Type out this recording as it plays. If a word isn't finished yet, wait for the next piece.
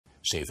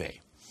cv.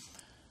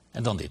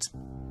 En dan dit.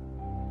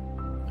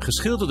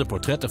 Geschilderde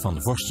portretten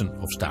van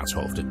vorsten of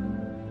staatshoofden.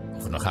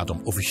 Of het nou gaat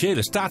om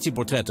officiële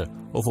statieportretten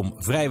of om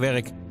vrij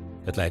werk,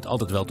 het leidt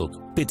altijd wel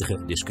tot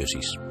pittige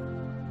discussies.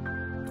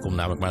 Het komt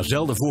namelijk maar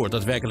zelden voor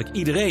dat werkelijk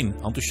iedereen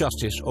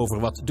enthousiast is over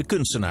wat de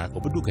kunstenaar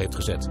op het doek heeft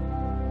gezet.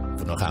 Of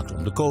het nou gaat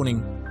om de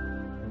koning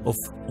of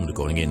om de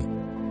koningin.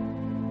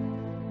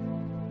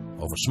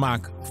 Over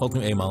smaak valt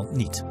nu eenmaal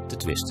niet te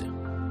twisten.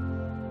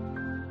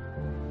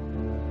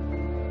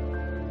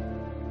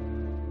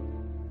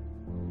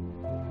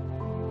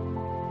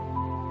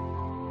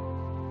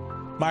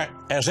 Maar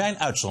er zijn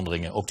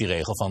uitzonderingen op die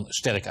regel van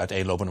sterk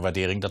uiteenlopende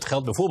waardering. Dat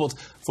geldt bijvoorbeeld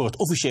voor het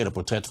officiële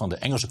portret van de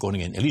Engelse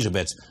koningin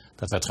Elisabeth.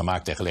 Dat werd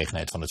gemaakt ter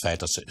gelegenheid van het feit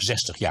dat ze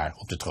 60 jaar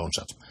op de troon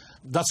zat.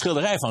 Dat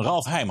schilderij van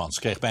Ralph Heijmans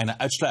kreeg bijna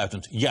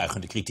uitsluitend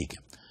juichende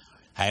kritieken.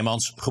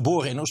 Heijmans,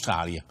 geboren in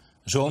Australië,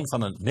 zoon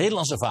van een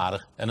Nederlandse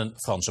vader en een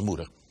Franse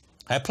moeder.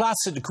 Hij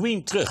plaatste de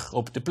Queen terug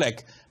op de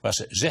plek waar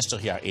ze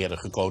 60 jaar eerder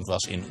gekroond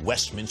was in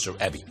Westminster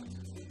Abbey.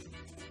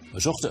 We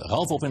zochten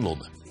Ralph op in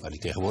Londen, waar hij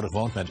tegenwoordig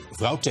woont met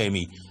vrouw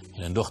Tammy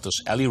en hun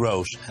dochters Ellie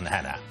Rose en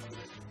Hannah.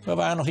 We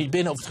waren nog niet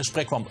binnen of het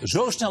gesprek kwam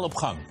zo snel op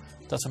gang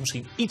dat we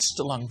misschien iets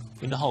te lang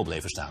in de hal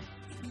bleven staan.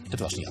 Het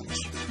was niet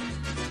anders.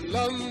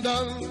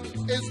 London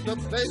is the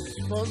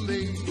place for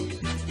me.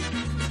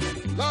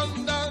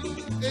 London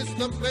is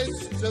the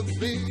place to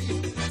be.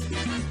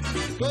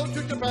 Go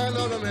to Japan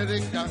or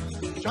America,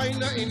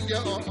 China,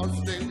 India or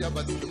Australia,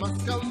 but you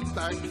must come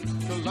back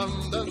to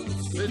London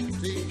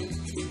City.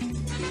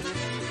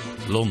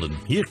 Londen.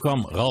 Hier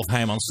kwam Ralph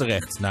Heijmans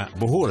terecht na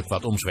behoorlijk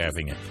wat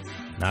omzwervingen.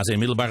 Na zijn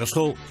middelbare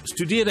school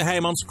studeerde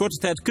Heijmans korte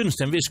tijd kunst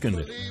en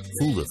wiskunde.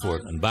 Voelde voor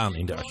een baan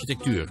in de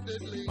architectuur.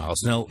 Maar al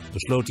snel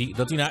besloot hij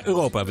dat hij naar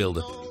Europa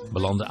wilde.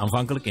 Belandde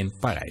aanvankelijk in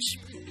Parijs.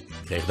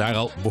 Kreeg daar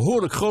al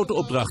behoorlijk grote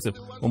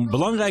opdrachten om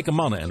belangrijke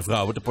mannen en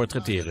vrouwen te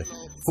portretteren.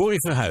 Voor hij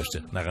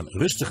verhuisde naar een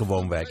rustige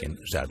woonwijk in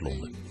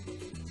Zuid-Londen.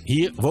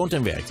 Hier woont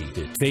en werkt hij,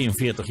 de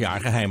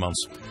 42-jarige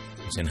Heijmans.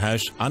 In zijn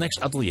huis annex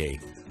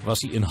atelier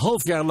was hij een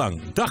half jaar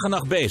lang dag en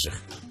nacht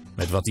bezig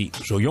met wat hij,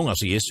 zo jong als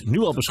hij is, nu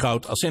al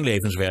beschouwt als zijn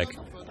levenswerk: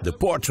 The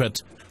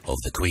Portrait of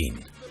the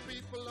Queen.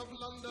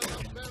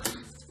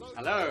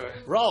 Hello.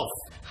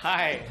 Ralph.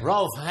 Hi.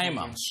 Ralph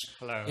Heijmans.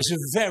 Hello. Is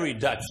a very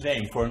Dutch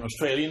name for an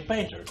Australian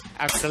painter.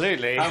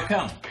 Absolutely. How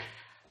come?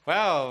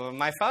 Well,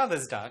 my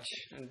father's Dutch,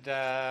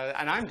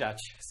 and I'm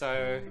Dutch, so...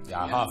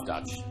 Yeah, half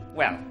Dutch.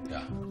 Well,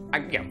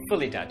 Yeah. yeah,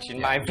 fully Dutch, in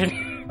my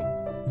opinion.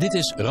 Dit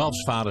is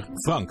Ralphs vader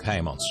Frank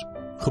Heijmans.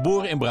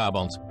 Geboren in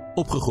Brabant,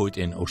 opgegroeid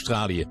in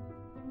Australië.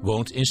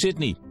 Woont in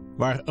Sydney,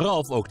 waar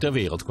Ralph ook ter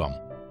wereld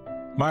kwam.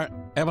 Maar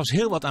er was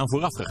heel wat aan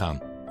vooraf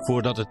gegaan,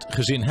 voordat het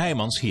gezin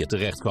Heijmans hier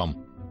terecht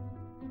kwam.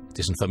 Het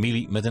is een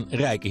familie met een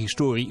rijke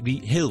historie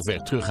die heel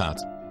ver teruggaat.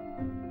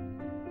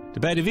 De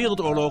beide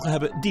wereldoorlogen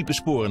hebben diepe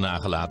sporen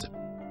nagelaten.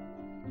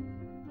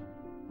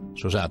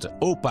 Zo zaten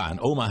opa en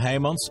oma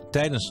Heijmans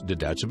tijdens de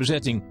Duitse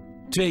bezetting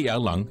 2 jaar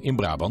lang in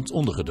Brabant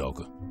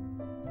ondergedoken.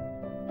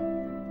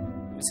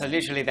 So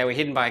literally they were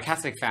hidden by a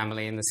Catholic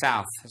family in the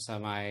south. So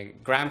my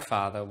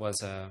grandfather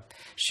was a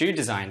shoe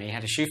designer. He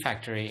had a shoe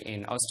factory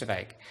in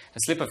Oosterbeek, a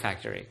slipper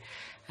factory.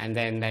 And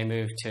then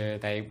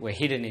they were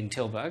hidden in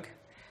Tilburg,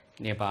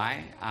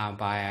 nearby,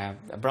 by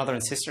a brother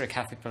and sister, a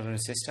Catholic brother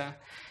and sister.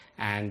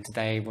 And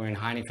they were in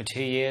hiding for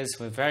 2 years,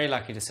 were very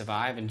lucky to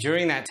survive. And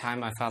during that time,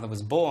 my father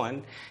was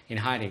born in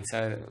hiding.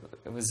 So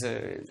it was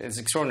an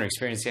extraordinary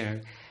experience,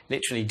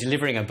 literally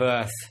delivering a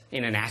birth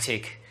in an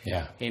attic,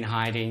 in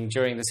hiding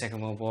during the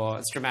Second World War.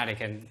 It's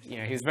dramatic, and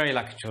he was very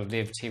lucky to have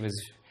lived. He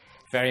was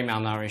very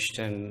malnourished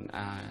and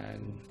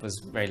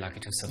was very lucky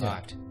to have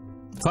survived.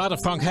 Vader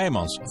Frank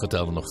Heijmans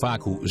vertelde nog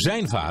vaak hoe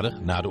zijn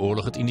vader na de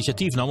oorlog het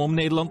initiatief nam om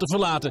Nederland te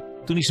verlaten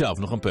toen hij zelf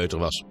nog een peuter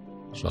was.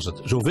 Zoals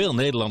het zoveel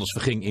Nederlanders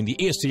verging in die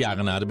eerste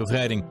jaren na de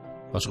bevrijding,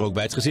 was er ook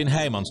bij het gezin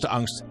Heijmans de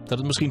angst dat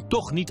het misschien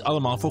toch niet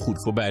allemaal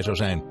voorgoed voorbij zou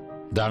zijn.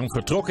 Daarom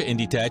vertrokken in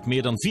die tijd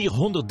meer dan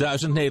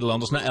 400.000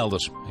 Nederlanders naar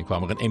elders en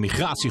kwam er een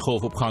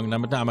emigratiegolf op gang naar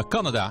met name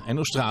Canada en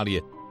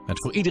Australië, met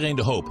voor iedereen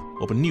de hoop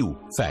op een nieuw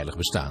veilig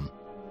bestaan.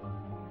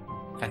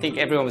 I think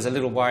everyone was a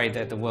little worried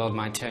that the world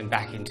might turn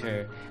back into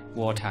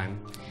wartime,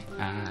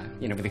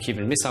 with the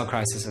Cuban Missile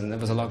Crisis, and there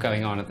was a lot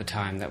going on at the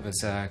time that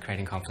was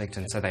creating conflict,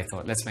 and so they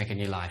thought, let's make a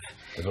new life.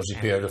 It was a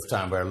period of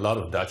time where a lot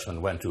of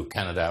Dutchmen went to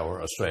Canada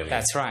or Australia.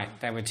 That's right.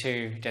 There were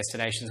 2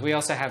 destinations. We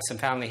also have some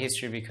family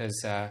history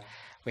because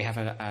we have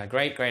a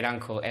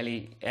great-great-uncle,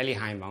 Ellie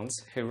Heijmans,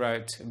 who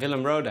wrote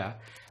Willem Roda,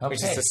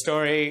 which is a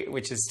story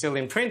which is still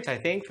in print, I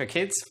think, for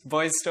kids,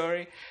 boys'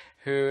 story,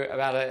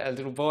 about a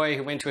little boy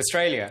who went to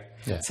Australia.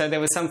 Yeah. So there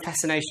was some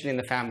fascination in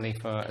the family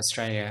for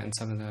Australia and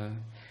some of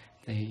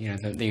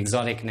the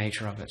exotic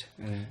nature of it.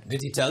 Did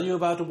he tell you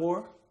about the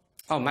war?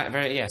 Oh,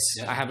 yes.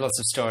 Yeah. I have lots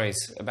of stories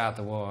about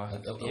the war.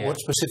 What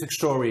specific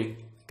story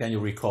can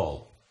you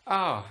recall?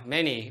 Oh,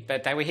 many,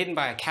 but they were hidden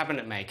by a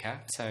cabinet maker,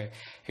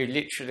 who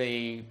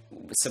literally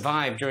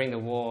survived during the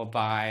war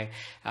by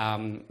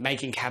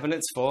making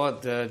cabinets for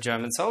the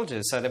German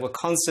soldiers. So there were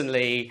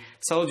constantly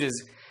soldiers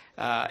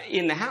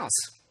in the house,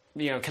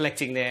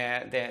 collecting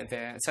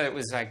their. So it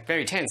was like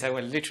very tense. They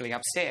were literally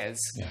upstairs.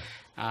 Yeah.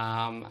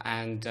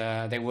 And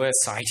there were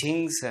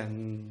sightings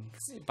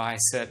by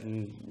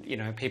certain,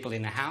 people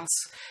in the house,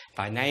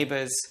 by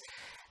neighbours.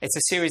 It's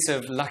a series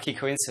of lucky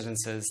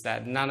coincidences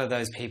that none of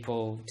those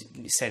people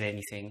said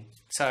anything.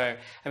 So,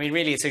 I mean,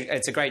 really,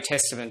 it's a great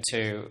testament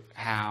to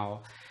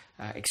how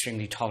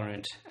extremely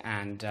tolerant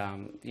and,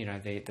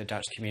 the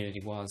Dutch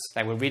community was.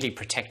 They were really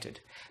protected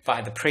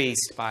by the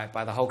priest,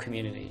 by the whole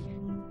community.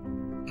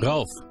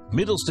 Ralf,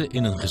 middelste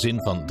in een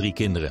gezin van 3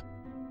 kinderen.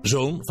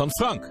 Zoon van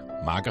Frank,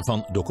 maker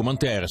van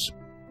documentaires.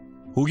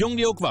 Hoe jong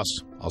die ook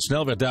was, al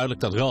snel werd duidelijk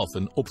dat Ralf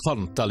een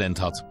opvallend talent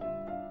had.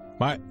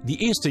 Maar die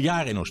eerste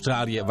jaren in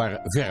Australië waren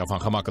verre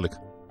van gemakkelijk.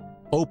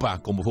 Opa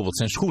kon bijvoorbeeld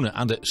zijn schoenen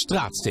aan de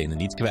straatstenen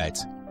niet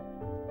kwijt.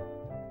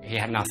 He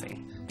had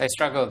nothing. They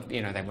struggled,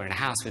 they were in a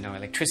house with no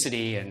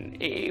electricity,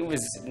 and it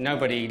was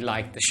nobody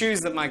liked the shoes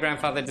that my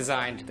grandfather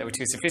designed. They were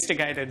too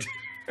sophisticated.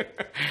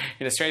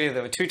 In Australia,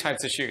 there were 2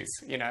 types of shoes,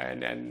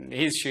 and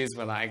his shoes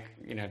were like,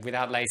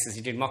 without laces.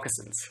 He did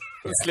moccasins,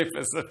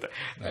 slippers.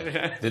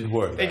 Didn't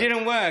work. They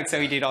didn't work, so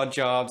he did odd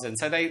jobs, and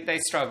so they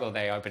struggled.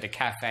 They opened a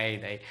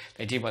cafe.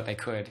 They did what they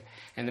could.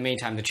 In the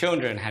meantime, the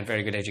children had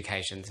very good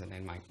educations, and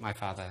then my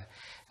father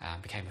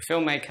became a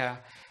filmmaker.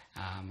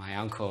 My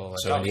uncle.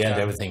 So in the end,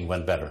 everything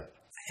went better.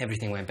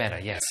 Everything went better.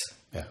 Yes.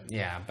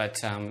 Yeah.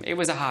 But it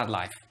was a hard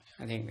life.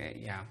 I think that,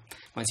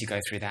 once you go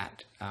through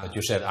that. But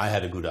you said I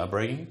had a good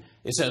upbringing.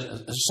 Is there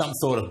some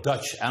sort of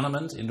Dutch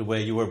element in the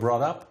way you were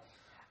brought up?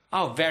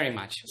 Oh, very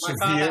much.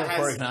 Severe,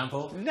 for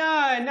example?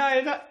 No,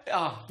 not...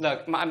 Oh,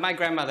 look, my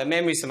grandmother,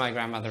 memories of my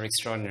grandmother are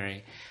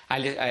extraordinary.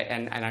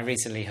 And I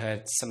recently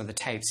heard some of the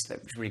tapes that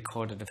were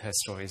recorded of her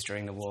stories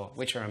during the war,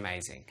 which are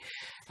amazing.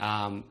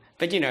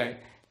 But,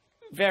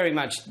 very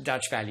much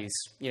Dutch values.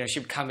 She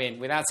would come in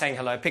without saying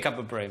hello, pick up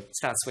a broom,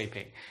 start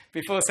sweeping.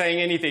 Before saying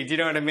anything, do you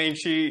know what I mean?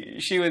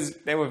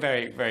 They were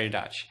very, very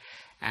Dutch.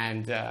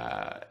 And,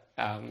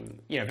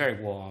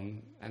 very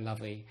warm and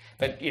lovely.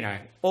 But,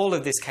 all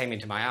of this came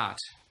into my art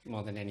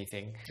more than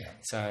anything. Yeah.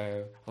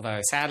 So, although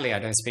sadly I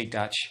don't speak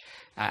Dutch,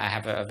 I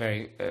have a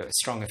very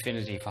strong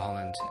affinity for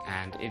Holland,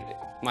 and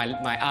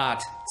my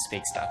art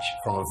speaks Dutch.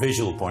 From a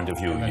visual point of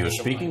view, you're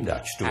speaking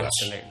Dutch to us.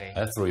 Absolutely.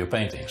 Through your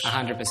paintings.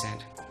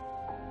 100%.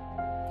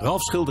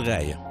 Ralfs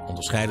schilderijen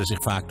onderscheiden zich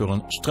vaak door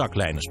een strak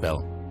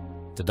lijnenspel.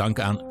 Te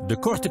danken aan de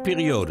korte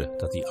periode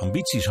dat hij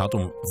ambities had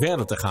om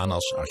verder te gaan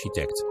als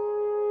architect.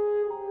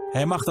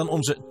 Hij mag dan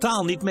onze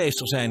taal niet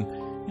meester zijn.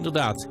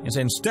 Inderdaad, in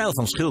zijn stijl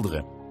van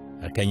schilderen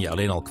herken je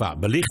alleen al qua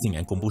belichting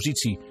en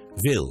compositie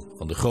veel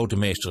van de grote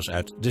meesters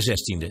uit de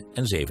 16e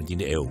en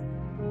 17e eeuw.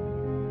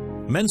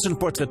 Mensen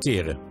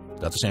portretteren,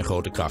 dat is zijn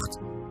grote kracht.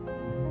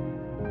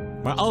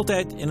 Maar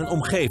altijd in een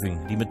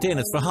omgeving die meteen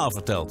het verhaal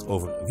vertelt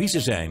over wie ze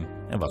zijn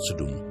en wat ze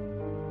doen.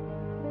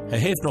 Hij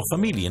heeft nog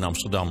familie in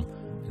Amsterdam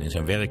en in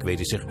zijn werk weet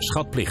hij zich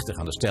schatplichtig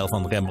aan de stijl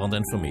van Rembrandt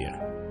en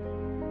Vermeer.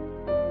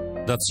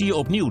 Dat zie je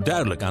opnieuw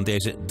duidelijk aan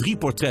deze 3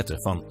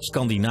 portretten van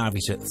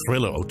Scandinavische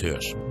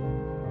thriller-auteurs,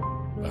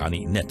 waaraan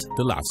hij net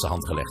de laatste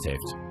hand gelegd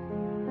heeft.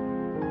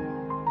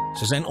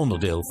 Ze zijn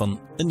onderdeel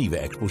van een nieuwe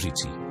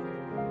expositie.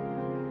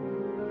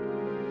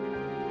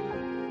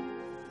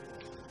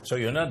 So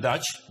you're not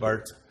Dutch,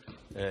 but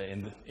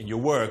in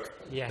your work,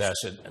 yes,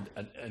 there's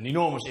an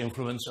enormous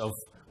influence of,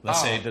 let's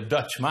say, the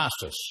Dutch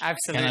masters.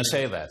 Absolutely. Can I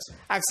say that?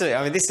 Absolutely.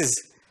 I mean, this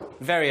is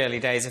very early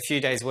days, a few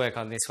days' work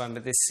on this one,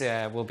 but this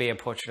will be a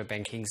portrait of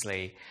Ben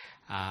Kingsley.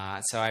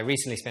 So I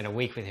recently spent a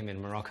week with him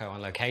in Morocco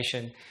on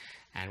location,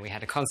 and we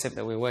had a concept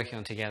that we were working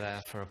on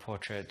together for a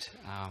portrait.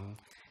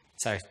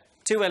 So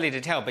too early to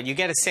tell, but you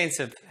get a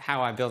sense of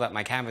how I build up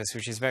my canvas,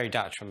 which is very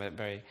Dutch, from a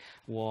very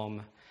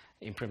warm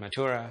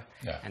imprimatura,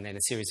 and then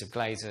a series of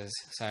glazes.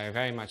 So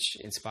very much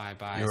inspired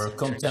by... You're a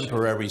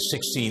contemporary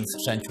 16th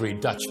century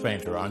Dutch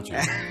painter, aren't you?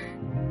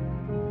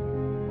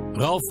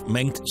 Ralf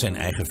mengt zijn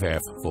eigen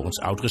verf volgens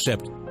oud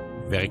recept.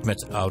 Werkt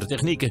met oude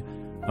technieken,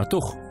 maar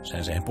toch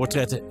zijn zijn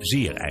portretten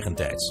zeer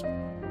eigentijds.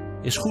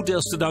 Is goed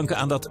deels te danken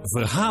aan dat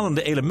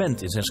verhalende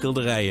element in zijn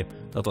schilderijen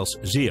dat als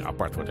zeer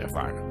apart wordt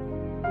ervaren.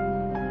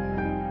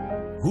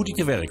 Hoe die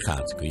te werk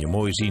gaat kun je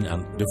mooi zien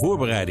aan de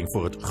voorbereiding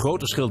voor het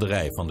grote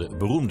schilderij van de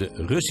beroemde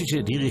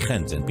Russische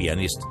dirigent en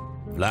pianist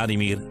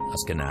Vladimir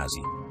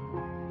Ashkenazy.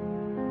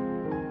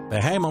 Bij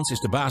Heijmans is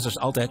de basis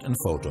altijd een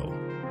foto.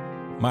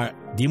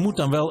 Maar die moet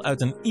dan wel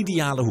uit een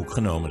ideale hoek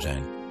genomen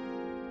zijn.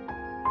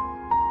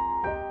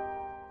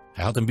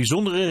 Hij had een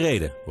bijzondere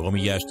reden waarom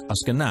hij juist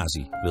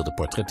Ashkenazy wilde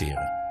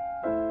portretteren.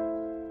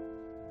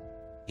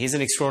 He's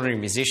an extraordinary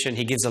musician.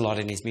 He gives a lot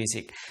in his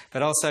music.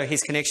 But also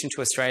his connection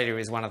to Australia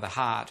is one of the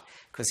heart,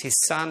 because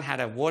his son had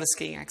a water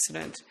skiing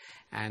accident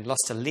and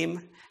lost a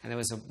limb. And there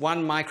was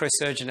one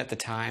microsurgeon at the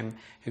time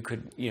who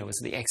was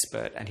the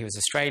expert, and he was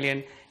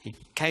Australian. He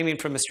came in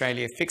from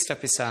Australia, fixed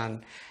up his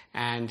son,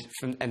 and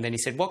then he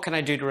said, "What can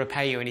I do to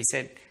repay you?" And he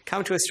said,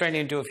 "Come to Australia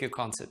and do a few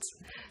concerts."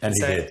 And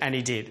he did. And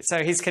he did. So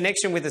his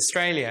connection with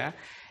Australia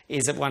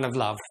is one of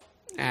love.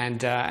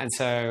 And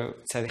so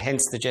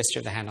hence the gesture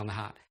of the hand on the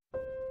heart.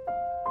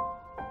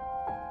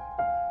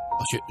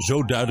 Als je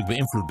zo duidelijk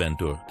beïnvloed bent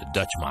door de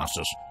Dutch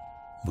Masters,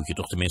 moet je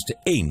toch tenminste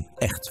één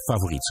echt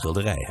favoriet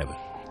schilderij hebben.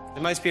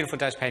 The most beautiful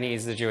Dutch painting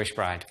is The Jewish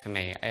Bride for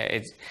me.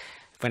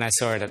 When I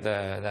saw it at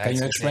the Can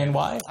you explain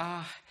why?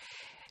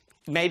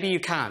 Maybe you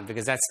can't,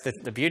 because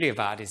that's the beauty of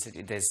art, is that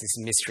there's this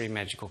mystery,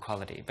 magical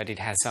quality, but it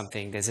has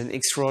something. There's an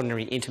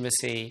extraordinary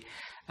intimacy,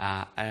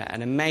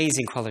 an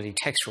amazing quality,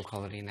 textural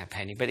quality in that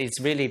painting, but it's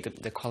really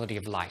the quality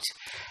of light.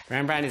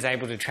 Rembrandt is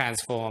able to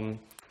transform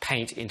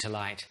paint into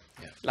light,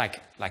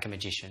 like a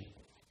magician.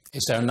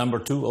 Is there a number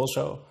 2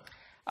 also?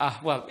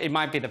 Well, it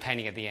might be the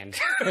painting at the end,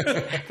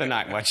 the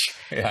Night Watch,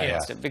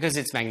 because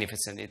it's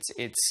magnificent.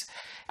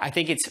 I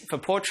think it's for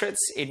portraits.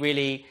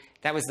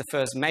 That was the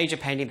first major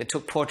painting that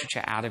took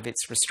portraiture out of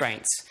its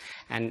restraints,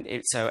 and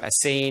so a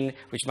scene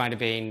which might have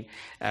been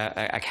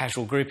a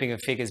casual grouping of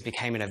figures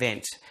became an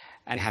event,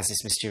 and has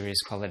this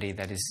mysterious quality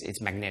that it's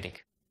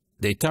magnetic.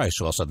 Details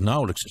zoals dat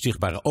nauwelijks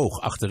zichtbare oog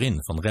achterin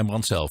van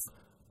Rembrandt zelf,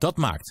 dat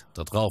maakt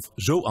dat Ralph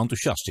zo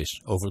enthousiast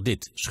is over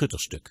dit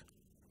schutterstuk.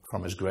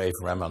 From his grave,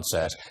 Rembrandt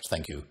says,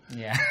 "Thank you."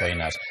 Yeah. Very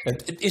nice.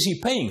 Is he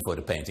paying for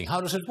the painting? How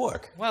does it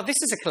work? Well,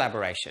 this is a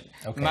collaboration.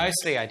 Okay.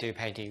 Mostly I do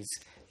paintings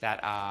that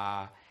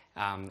are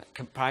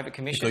private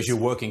commissions. Because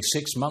you're working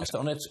 6 months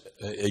on it,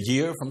 a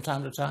year from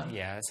time to time?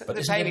 Yeah. But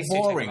isn't it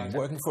boring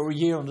working for a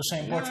year on the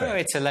same portrait? No,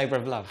 it's a labour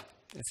of love.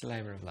 It's a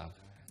labour of love.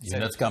 You're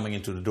not coming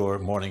into the door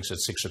mornings at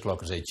 6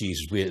 o'clock and say,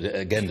 Jesus, we're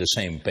again the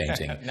same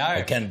painting. No.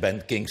 Again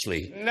Ben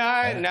Kingsley. No.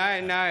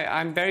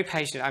 I'm very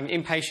patient. I'm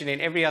impatient in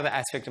every other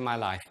aspect of my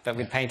life. But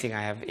with painting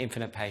I have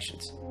infinite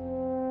patience.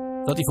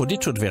 Dat hij voor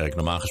dit soort werk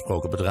normaal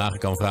gesproken bedragen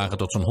kan vragen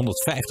tot zo'n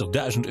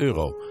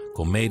 €150.000...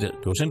 komt mede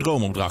door zijn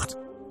droomopdracht,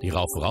 die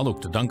Ralph vooral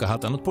ook te danken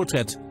had aan het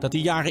portret dat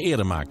hij jaren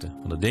eerder maakte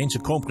van de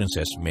Deense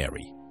kroonprinses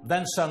Mary.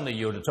 Then suddenly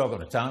you're the talk of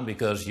the town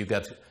because you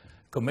got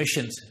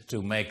commissioned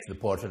to make the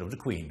portrait of the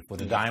Queen for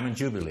the Diamond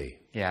Jubilee.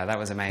 Yeah, that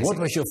was amazing. What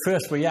was your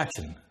first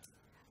reaction?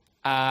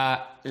 A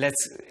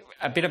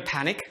bit of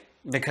panic,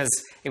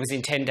 because it was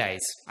in 10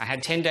 days. I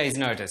had 10 days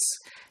notice,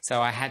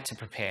 so I had to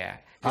prepare.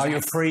 Are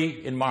you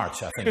free in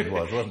March, I think it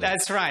was, wasn't it?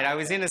 That's right. I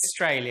was in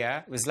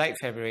Australia. It was late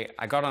February.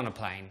 I got on a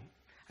plane.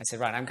 I said,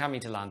 right, I'm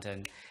coming to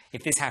London.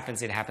 If this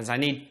happens, it happens. I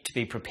need to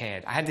be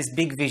prepared. I had this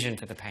big vision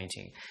for the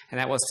painting, and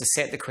that was to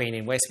set the Queen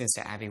in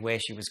Westminster Abbey where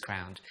she was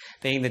crowned.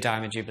 Being the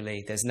Diamond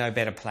Jubilee, there's no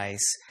better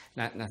place.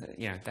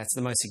 That's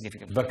the most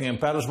significant. Buckingham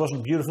Palace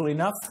wasn't beautiful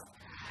enough?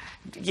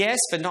 Yes,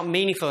 but not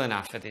meaningful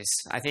enough for this.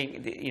 I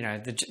think,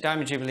 the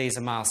Diamond Jubilee is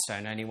a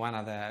milestone. Only one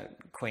other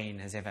Queen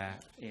has ever...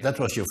 That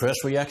was your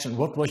first reaction.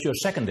 What was your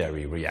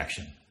secondary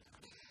reaction?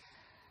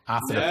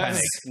 After the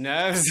panic?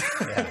 Nerves.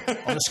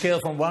 Yeah. On a scale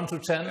from 1 to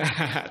 10?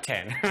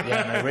 10.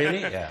 Yeah, no,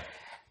 really? Yeah.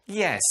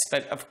 Yes,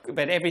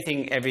 but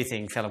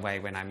everything fell away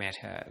when I met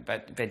her.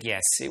 But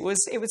yes, it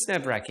was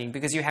nerve-wracking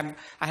because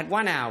I had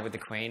 1 hour with the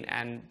Queen,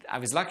 and I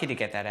was lucky to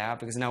get that hour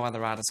because no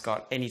other artist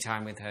got any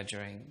time with her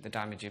during the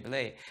Diamond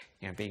Jubilee,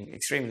 being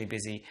extremely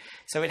busy.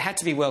 So it had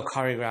to be well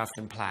choreographed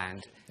and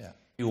planned. Yeah.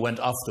 You went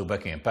off to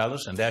Buckingham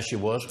Palace, and there she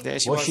was.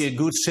 Was she a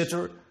good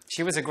sitter?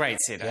 She was a great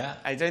sitter. Yeah.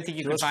 I don't think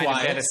you could find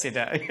a better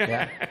sitter.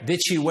 Yeah. Did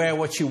she wear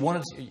what she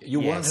wanted?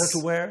 You wanted her to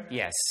wear?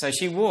 Yes. So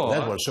she wore...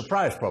 That was a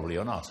surprise, probably,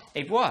 or not?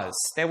 It was.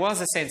 There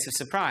was a sense of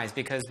surprise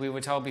because we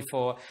were told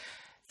before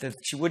that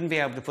she wouldn't be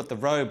able to put the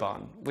robe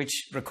on,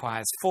 which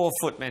requires 4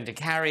 footmen to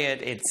carry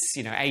it. It's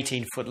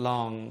 18 foot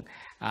long.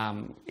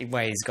 It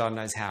weighs God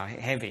knows how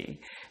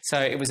heavy. So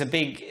it was a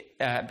big...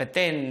 but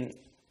then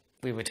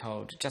we were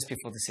told just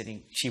before the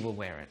sitting she will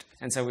wear it,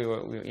 and so we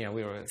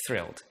were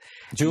thrilled.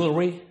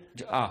 Jewelry?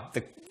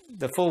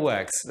 The full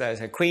works.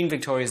 Those are Queen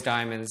Victoria's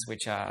diamonds,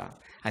 which are,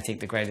 I think,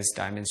 the greatest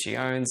diamonds she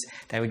owns.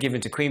 They were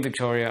given to Queen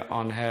Victoria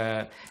on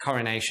her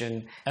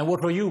coronation. And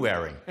what were you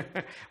wearing?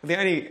 Well, the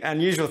only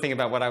unusual thing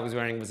about what I was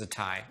wearing was a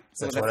tie.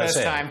 So That's the what first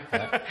I said.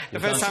 time, the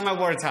first time I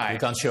wore a tie. You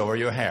can't show her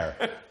your hair.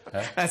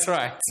 That's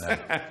right. No.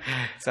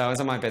 So I was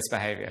on my best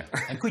behavior.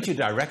 And could you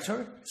direct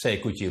her? Say,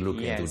 could you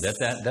look into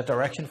that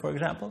direction, for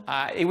example?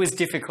 It was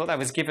difficult. I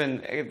was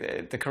given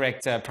the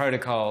correct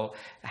protocol,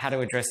 how to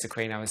address the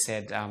Queen. I was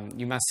said,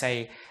 you must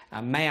say,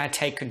 may I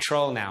take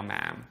control now,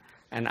 ma'am?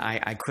 And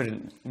I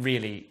couldn't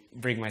really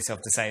bring myself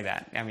to say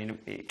that. I mean,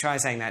 try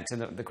saying that to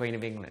the Queen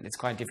of England. It's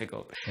quite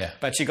difficult. Yeah.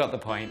 But she got the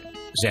point.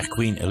 Zegt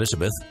Queen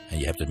Elizabeth, en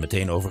je hebt het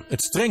meteen over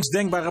het strengst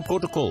denkbare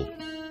protocol.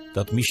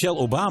 Dat Michelle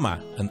Obama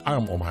een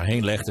arm om haar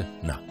heen legde,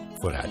 nou,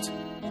 vooruit.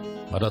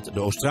 Maar dat de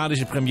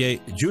Australische premier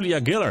Julia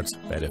Gillard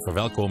bij de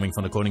verwelkoming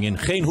van de koningin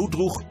geen hoed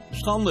droeg,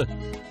 schande.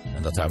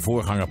 En dat haar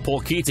voorganger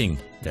Paul Keating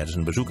tijdens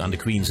een bezoek aan de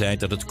Queen zei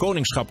dat het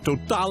koningschap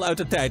totaal uit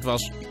de tijd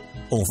was,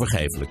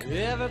 onvergeeflijk.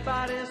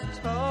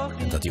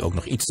 En dat hij ook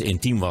nog iets te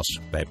intiem was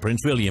bij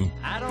Prins William,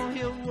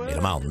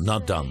 helemaal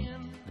not done.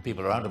 The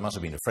people around him must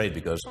have been afraid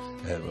because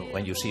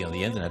when you see on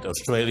the internet,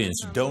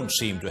 Australians don't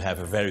seem to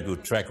have a very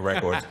good track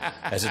record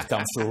as it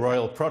comes to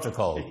royal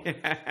protocol.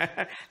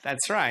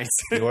 That's right.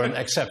 You are an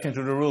exception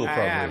to the rule,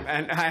 probably. I am,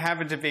 and I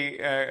happen to be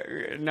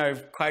know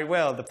quite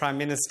well the Prime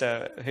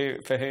Minister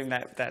for whom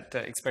that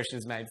expression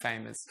is made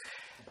famous.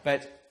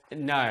 But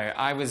No,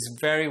 I was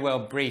very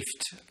well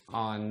briefed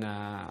on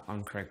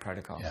correct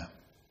protocol. Yeah.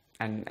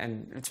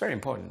 And it's very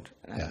important.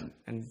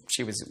 And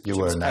she was. You she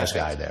were was a nice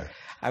perfect. guy there.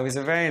 I was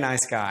a very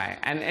nice guy,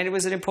 and it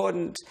was an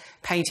important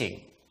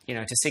painting,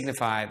 to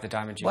signify the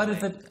Diamond Jubilee. Why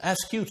did they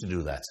ask you to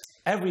do that?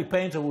 Every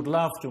painter would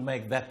love to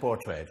make that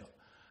portrait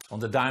on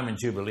the Diamond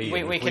Jubilee.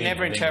 We can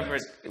never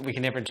interpret. We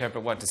can never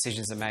interpret what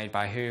decisions are made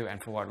by who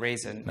and for what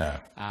reason. No.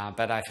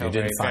 But I felt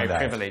very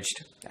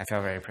privileged. I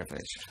felt very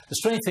privileged. The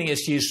strange thing is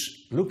she's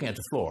looking at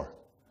the floor.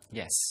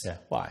 Yes. Yeah.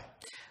 Why?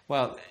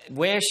 Well,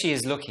 where she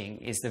is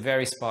looking is the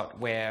very spot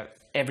where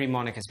every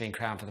monarch has been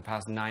crowned for the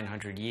past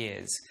 900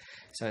 years.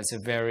 So it's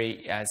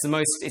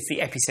it's the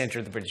epicenter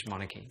of the British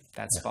monarchy,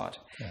 that spot.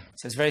 Yeah.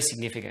 So it's very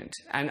significant.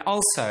 And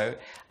also,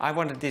 I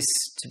wanted this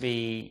to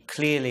be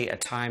clearly a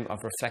time of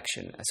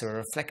reflection, a sort of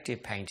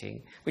reflective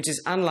painting, which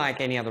is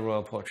unlike any other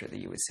royal portrait that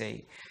you would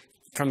see.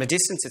 From a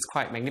distance, it's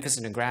quite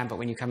magnificent and grand, but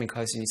when you come in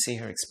close and you see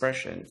her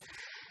expression,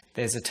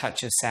 there's a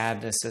touch of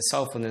sadness, a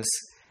soulfulness,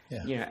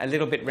 a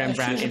little bit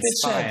Rembrandt inspired. She's a bit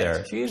sad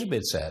there. She is a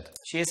bit sad.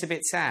 She is a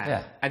bit sad.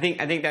 Yeah. I think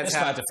that's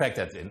despite the fact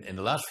that in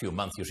the last few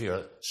months you see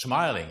her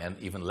smiling and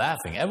even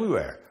laughing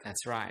everywhere.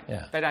 That's right.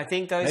 Yeah. But I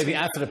think those... Maybe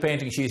after the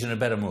painting she's in a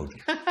better mood.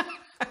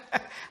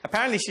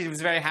 Apparently she was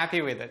very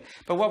happy with it.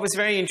 But what was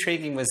very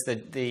intriguing was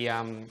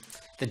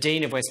the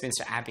Dean of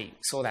Westminster Abbey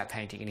saw that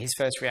painting, and his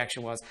first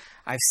reaction was,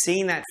 I've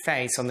seen that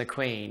face on the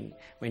Queen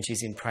when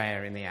she's in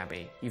prayer in the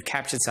Abbey. You've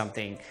captured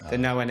something that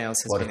no one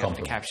else has been able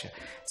to capture.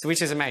 So,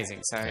 which is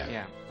amazing. So,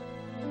 yeah.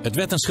 Het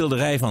werd een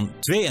schilderij van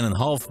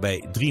 2,5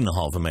 bij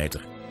 3,5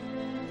 meter.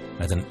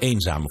 Met een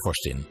eenzame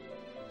vorstin.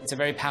 It's a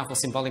very powerful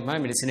symbolic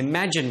moment. It's an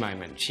imagined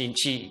moment.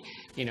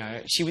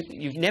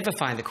 You'd never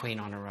find the Queen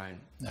on her own.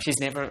 No. She's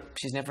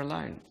never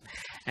alone.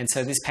 And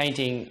so this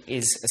painting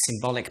is a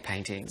symbolic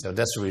painting. So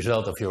that's the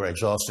result of your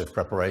exhaustive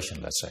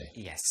preparation, let's say.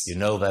 Yes. You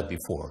know that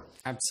before.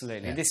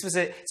 Absolutely. Yeah.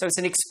 So it's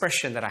an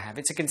expression that I have.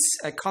 It's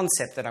a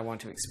concept that I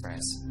want to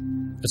express.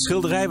 Het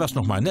schilderij was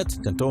nog maar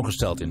net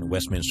tentoongesteld in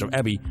Westminster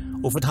Abbey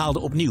of het haalde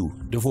opnieuw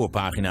de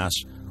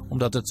voorpagina's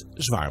omdat het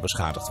zwaar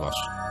beschadigd was.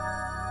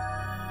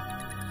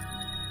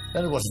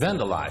 Then it was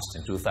vandalized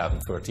in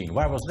 2013.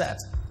 Why was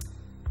that?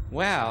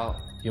 Well,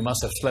 you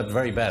must have slept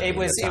very badly.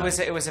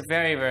 It was a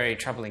very, very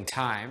troubling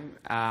time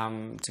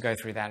to go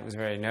through that. It was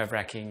very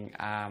nerve-wracking.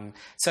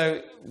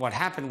 So what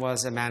happened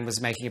was a man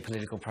was making a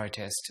political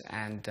protest,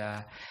 and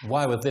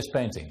why with this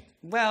painting?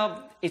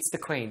 Well, it's the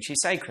Queen.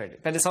 She's sacred,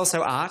 but it's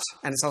also art,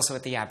 and it's also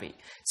at the Abbey.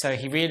 So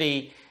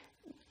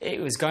it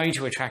was going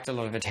to attract a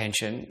lot of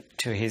attention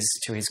to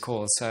his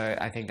cause. So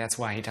I think that's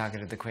why he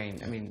targeted the Queen.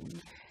 I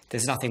mean,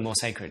 there's nothing more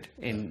sacred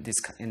in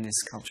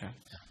this culture.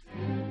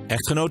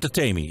 Echtgenote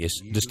Tammy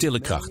is de stille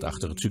kracht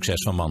achter het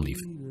succes van Manlief.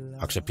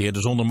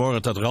 Accepteerde zonder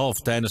morren dat Ralph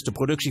tijdens de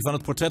productie van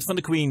het portret van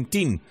de Queen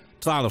 10,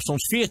 12,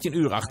 soms 14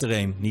 uur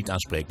achtereen niet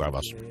aanspreekbaar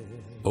was.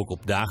 Ook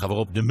op dagen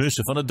waarop de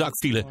mussen van het dak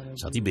vielen,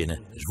 zat hij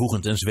binnen,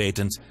 zwoegend en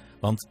zwetend.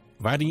 Want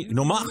waar hij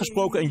normaal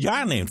gesproken een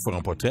jaar neemt voor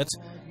een portret,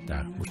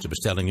 daar moest de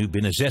bestelling nu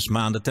binnen 6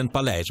 maanden ten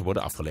paleize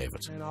worden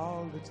afgeleverd.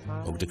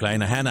 Ook de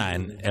kleine Hannah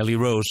en Ellie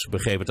Rose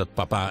begrepen dat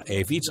papa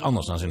even iets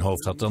anders aan zijn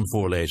hoofd had dan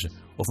voorlezen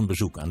of een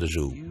bezoek aan de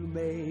zoo.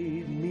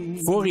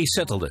 Voor hij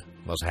settelde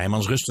was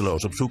heijmans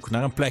rusteloos op zoek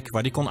naar een plek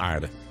waar hij kon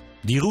aarden.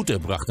 Die route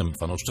bracht hem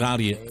van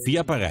Australië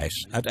via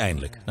Parijs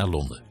uiteindelijk naar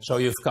Londen. So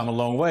you've come a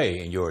long way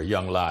in your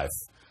young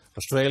life.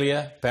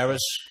 Australia,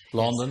 Paris,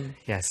 London.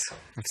 Yes,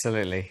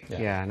 absolutely.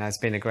 Yeah, no, it's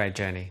been a great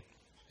journey.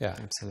 Yeah,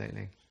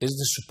 absolutely. Is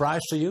it a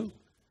surprise to you?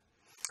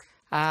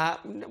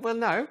 Well,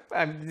 no.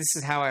 This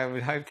is how I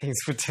would hope things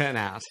would turn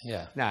out.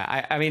 Yeah. No,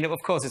 I mean, of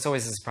course, it's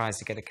always a surprise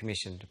to get a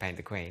commission to paint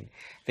the Queen,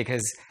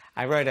 because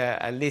I wrote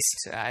a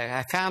list.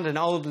 I found an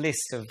old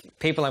list of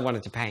people I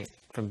wanted to paint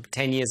from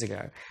 10 years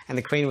ago, and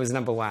the Queen was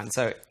number 1.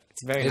 So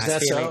it's a very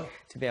nice feeling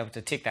to be able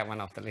to tick that one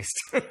off the list.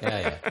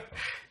 Yeah.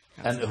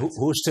 And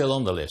who's still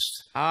on the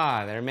list?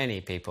 There are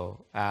many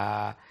people.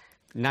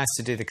 Nice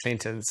to do the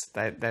Clintons.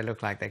 They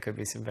look like they could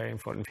be some very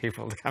important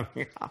people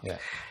coming up. Yeah.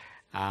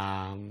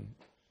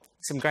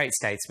 Some great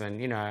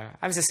statesmen,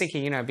 I was just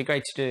thinking, it'd be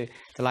great to do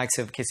the likes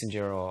of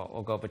Kissinger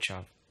or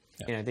Gorbachev.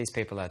 Yeah. These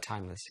people are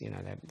timeless,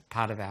 they're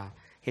part of our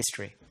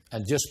history.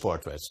 And just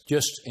portraits,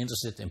 just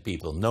interested in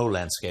people, no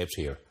landscapes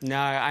here. No,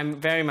 I'm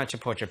very much a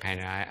portrait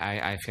painter.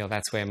 I feel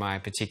that's where my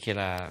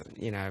particular,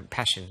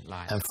 passion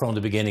lies. And from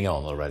the beginning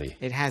on already?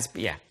 It has,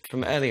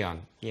 from early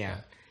on, yeah.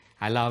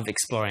 I love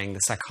exploring the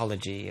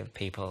psychology of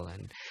people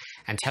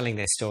and telling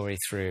their story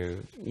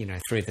through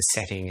the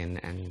setting,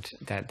 and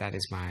that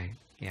is my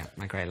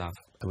great love.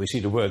 And we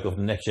see the work of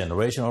the next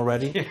generation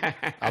already.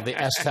 Are they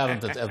as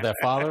talented as their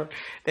father?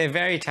 They're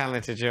very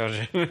talented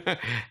children.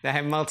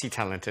 They're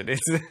multi-talented.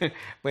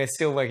 We're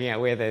still working out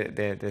where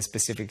their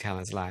specific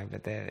talents lie,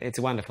 but it's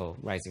wonderful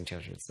raising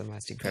children. It's the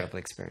most incredible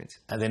experience.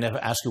 And they never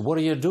ask you, what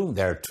are you doing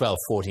there 12,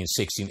 14,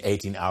 16,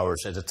 18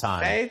 hours at a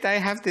time? They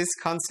have this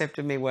concept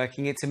of me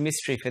working. It's a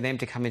mystery for them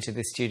to come into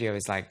the studio.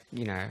 It's like,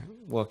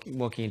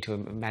 walking into a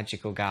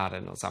magical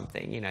garden or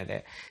something.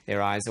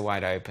 Their eyes are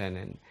wide open,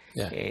 and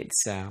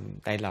it's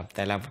they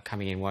love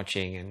coming in,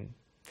 watching, and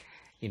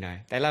you know,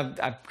 they love,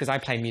 because I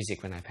play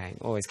music when I paint,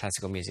 always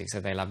classical music, so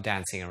they love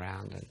dancing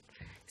around. And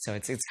so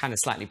it's kind of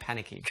slightly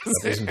panicky.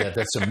 But isn't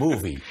that's a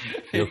movie?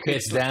 Your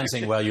kids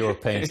dancing while you're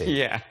painting.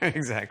 Yeah,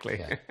 exactly.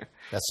 Yeah.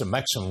 That's the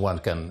maximum one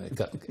can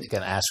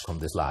ask from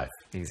this life.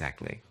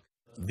 Exactly.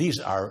 These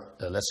are,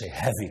 let's say,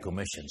 heavy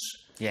commissions.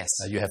 Yes.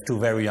 You have two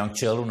very young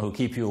children who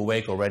keep you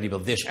awake already,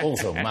 but this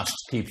also must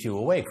keep you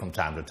awake from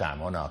time to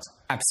time, or not?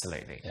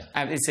 Absolutely.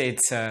 Yeah. It's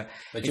an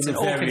very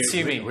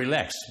all-consuming.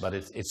 relaxed, but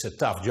it's a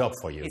tough job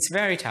for you. It's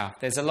very tough.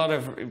 There's a lot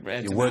of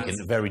You work in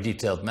a very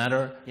detailed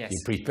manner. Yes. You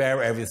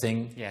prepare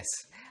everything. Yes.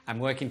 I'm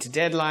working to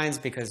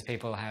deadlines because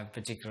people have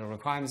particular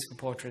requirements for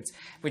portraits,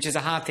 which is a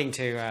hard thing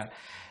to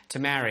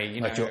marry.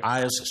 You But know. your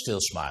eyes still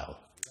smile.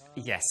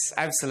 Yes,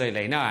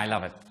 absolutely. No, I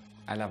love it.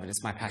 I love it.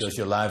 It's my passion. Because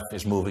your life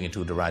is moving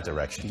into the right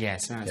direction.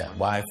 Yes. No, it's Yeah, wonderful.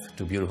 wife,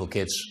 two beautiful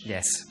kids.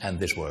 Yes. And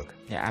this work.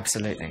 Yeah,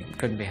 absolutely.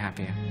 Couldn't be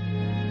happier.